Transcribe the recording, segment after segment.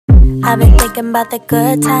I've been thinking about the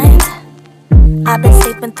good times. I've been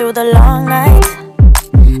sleeping through the long nights.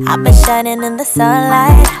 I've been shining in the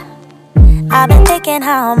sunlight. I've been thinking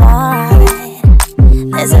how I'm alright.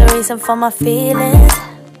 There's a reason for my feelings.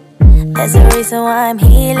 There's a reason why I'm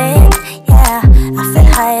healing. Yeah, I feel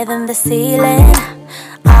higher than the ceiling.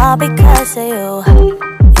 All because of you.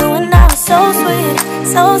 You and I were so sweet,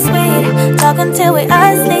 so sweet. Talking till we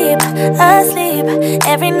asleep, asleep.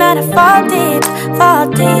 Every night I fall deep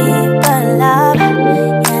in love.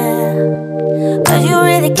 Yeah, 'cause you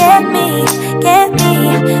really get me,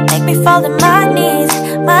 make me fall to my knees,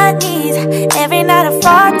 my knees. Every night I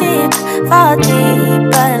fall deep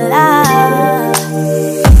in love.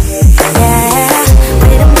 Yeah,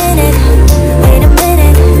 wait a minute,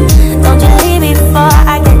 don't you leave before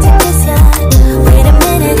I get to kiss ya. Wait a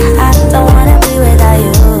minute, I don't wanna be without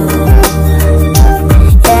you.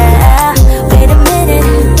 Yeah, wait a minute,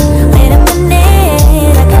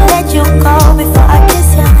 I can let you go before I kiss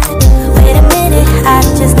ya. Wait a minute, I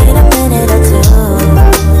just need a minute or two.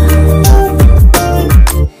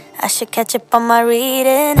 I should catch up on my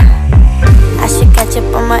reading, I should catch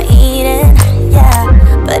up on my eating. Yeah,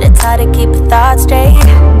 but it's hard to keep your thoughts straight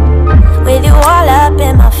with you all up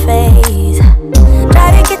in my face. Try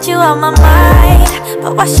to get you out my mind,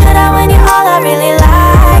 but why should I when you're all I really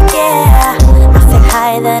like? Yeah, I feel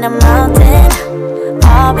higher than a mountain,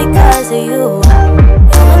 all because of you.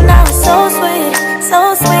 You and I were so sweet, so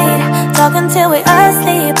sweet. Talking till we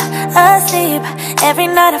asleep, asleep. Every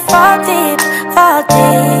night I fall deep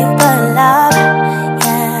in love.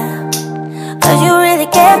 Yeah, 'cause you really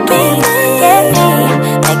get me,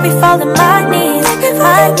 make me fall to my knees,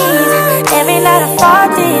 my knees. Every night I fall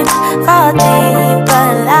deep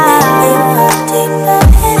in love.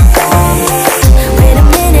 Wait a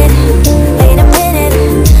minute,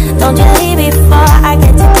 don't you leave before I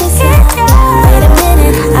get to kiss you. Wait a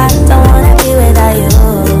minute, I don't wanna be without you.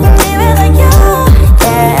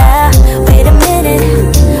 Yeah, wait a minute,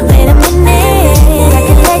 I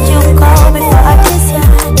can let you go before I kiss you.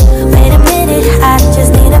 Wait a minute, I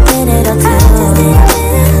just need a minute or two.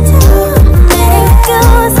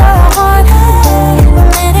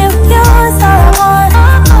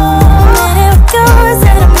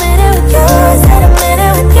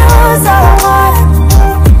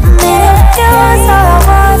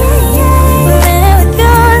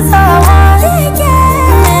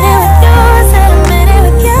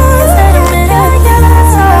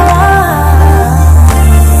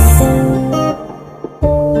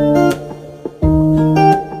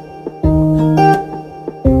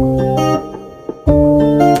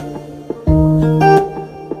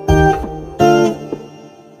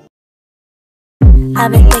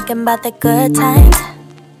 I've been thinking about the good times.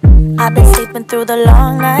 I've been sleeping through the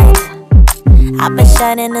long nights. I've been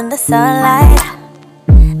shining in the sunlight.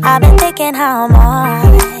 I've been thinking how I'm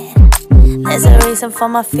alright. There's a reason for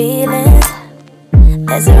my feelings.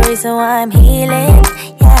 There's a reason why I'm healing.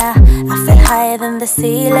 Yeah, I feel higher than the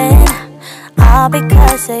ceiling. All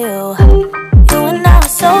because of you. You and I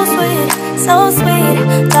were so sweet, so sweet.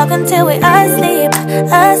 Talking till we asleep,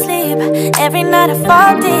 asleep. Every night I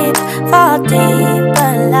fall deep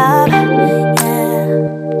in love. Yeah,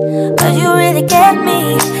 'cause you really get me,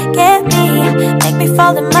 make me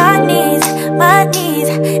fall to my knees, my knees.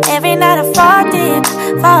 Every night I fall deep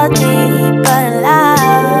in love.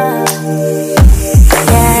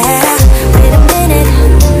 Yeah, wait a minute,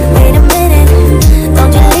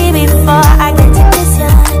 don't you leave before I get to kiss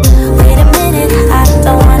ya. Wait a minute, I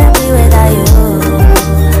don't wanna be without you.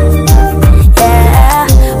 Yeah,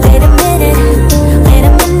 wait a minute,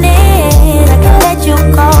 I can let you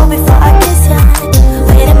go before I kiss ya.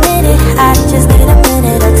 Wait a minute, I just need a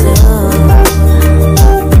minute or two.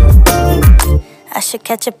 I should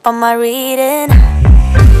catch up on my reading,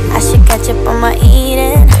 I should catch up on my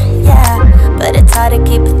eating. Yeah, but it's hard to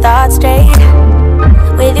keep your thoughts straight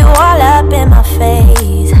with you all up in my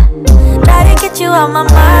face. Try to get you out my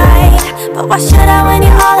mind, but why should I when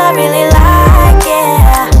you're all I really like?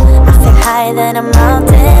 Yeah, I feel higher than a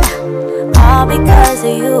mountain, all because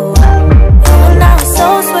of you. You and I were so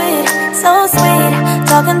sweet, so sweet.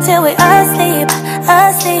 Talking till we asleep,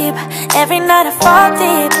 asleep. Every night I fall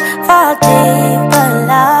deep in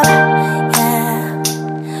love. Yeah,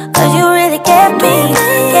 'cause you really get me,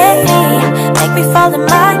 make me fall to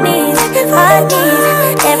my knees, my knees.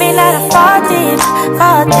 Every night I fall deep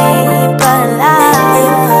in love.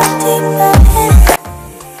 Wait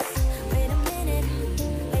a minute,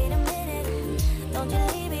 don't you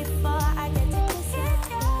leave before I get to kiss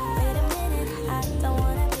you. Wait a minute, I don't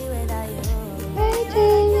wanna be without you.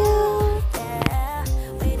 Waiting you. Yeah,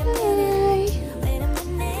 wait a minute,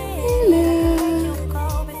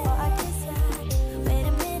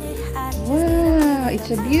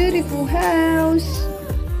 It's a beautiful house.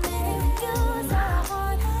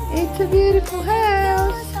 It's a beautiful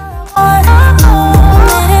house.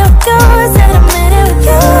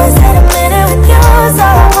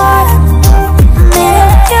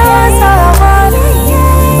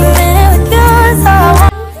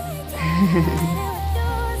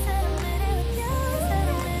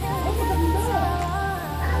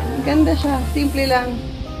 Ganda siya. Simple lang.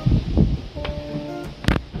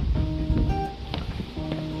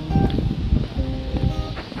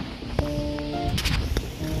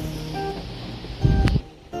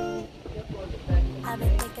 I've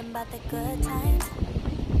been thinking about the good times.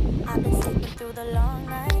 I've been sleeping through the long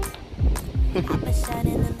nights. I've been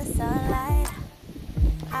shining in the sunlight.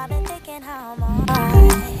 I've been thinking how I'm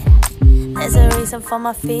alright. There's a reason for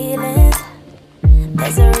my feelings.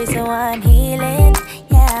 There's a reason why I'm healing.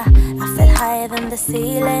 Yeah, I feel higher than the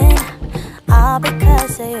ceiling. All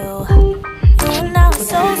because of you. You know,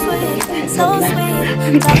 so sweet, so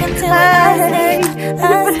sweet. Talking to me, asleep.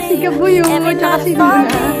 Every night I fall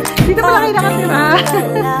deep. Dito pala kayo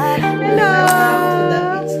nakatira. Hello!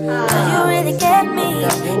 Cause you really get me.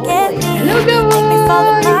 Hello, Make me fall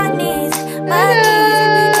on my knees.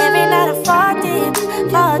 Every night I fall deep.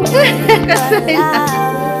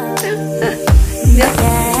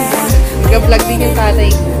 Nag-vlog din yung tatay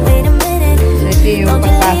ko. So, ito yung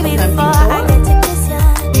pagpasok ng pinto.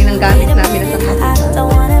 Yun ang gamit namin na sa kapito.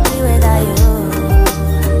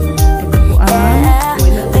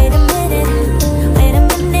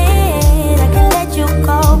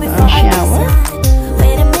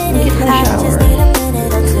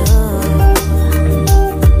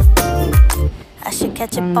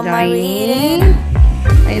 Catch up on my reading.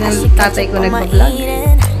 Ayun ang tatay ko nagpa-vlog.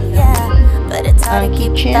 But it's hard to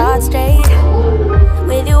keep thoughts straight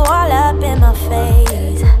with you all up in my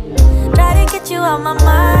face. Try to get you out my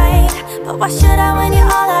mind, but why should I when you're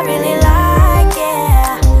all I really like?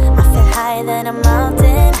 Yeah, I feel higher than a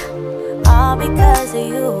mountain, all because of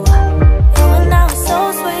you. You and I were so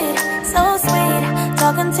sweet,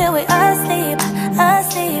 talking till we asleep.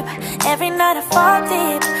 Every night I fall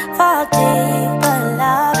deep, but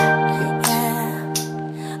love, yeah.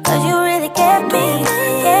 Cause you really get me,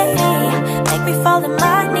 make me fall on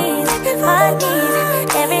my knees.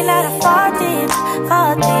 Every night I fall deep,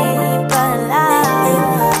 but love.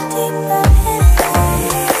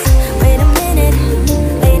 Wait a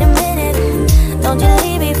minute, don't you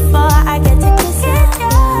leave before I get to kiss you.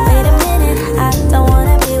 Wait a minute, I don't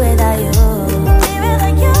wanna be without you.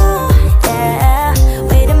 Yeah,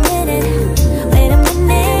 wait a minute,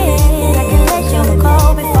 I can let you go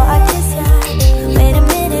before I kiss you. Wait a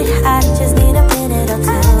minute, I just need a minute or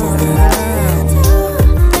two.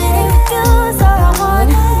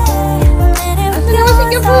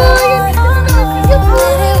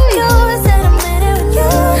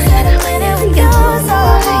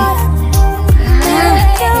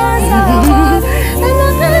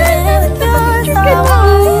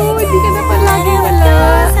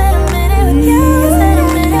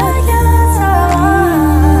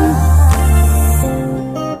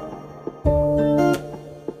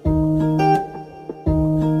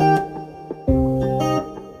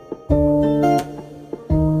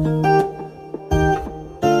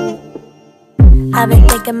 I've been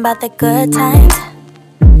thinking about the good times.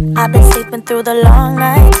 I've been sleeping through the long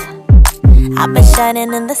nights. I've been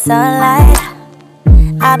shining in the sunlight.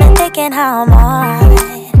 I've been thinking how I'm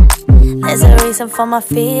alright. There's a reason for my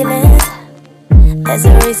feelings. There's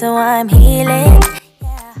a reason why I'm healing.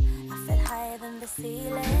 Yeah, I feel higher than the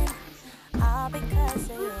ceiling. All because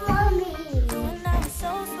of you. You and I were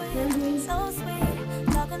so sweet,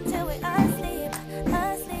 talking till we asleep.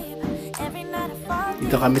 Every night I fall deep.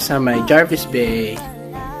 Dito kami sa may Jarvis Bay.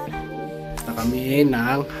 Dito kami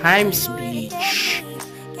ng Himes Beach.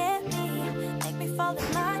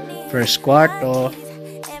 First kwarto.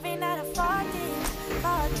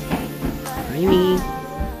 Tiny.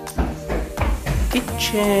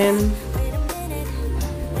 Kitchen.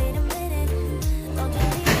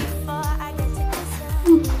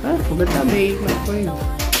 Maganda may microwave.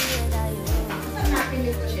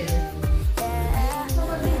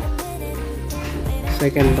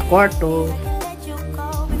 Second kwarto.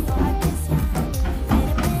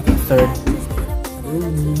 Third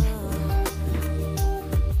room.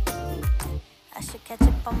 I should catch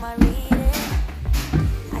up on my reading.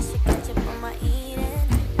 I should catch up on my eating.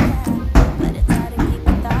 But it's hard to keep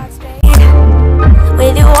my thoughts straight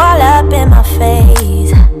with you all up in my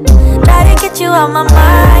face. Try to get you out my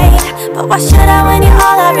mind, but why should I when you're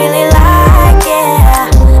all I really like? Yeah,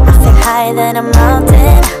 I feel higher than a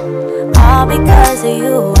mountain, all because of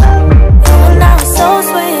you. You and I were so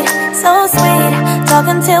sweet,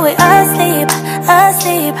 until we're asleep,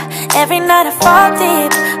 asleep. Every night I fall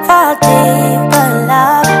deep, but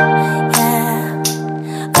love, yeah.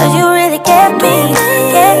 Cause you really get me,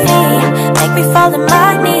 make me fall to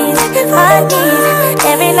my knees, my knees.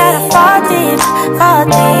 Every night I fall deep, fall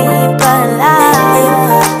deep.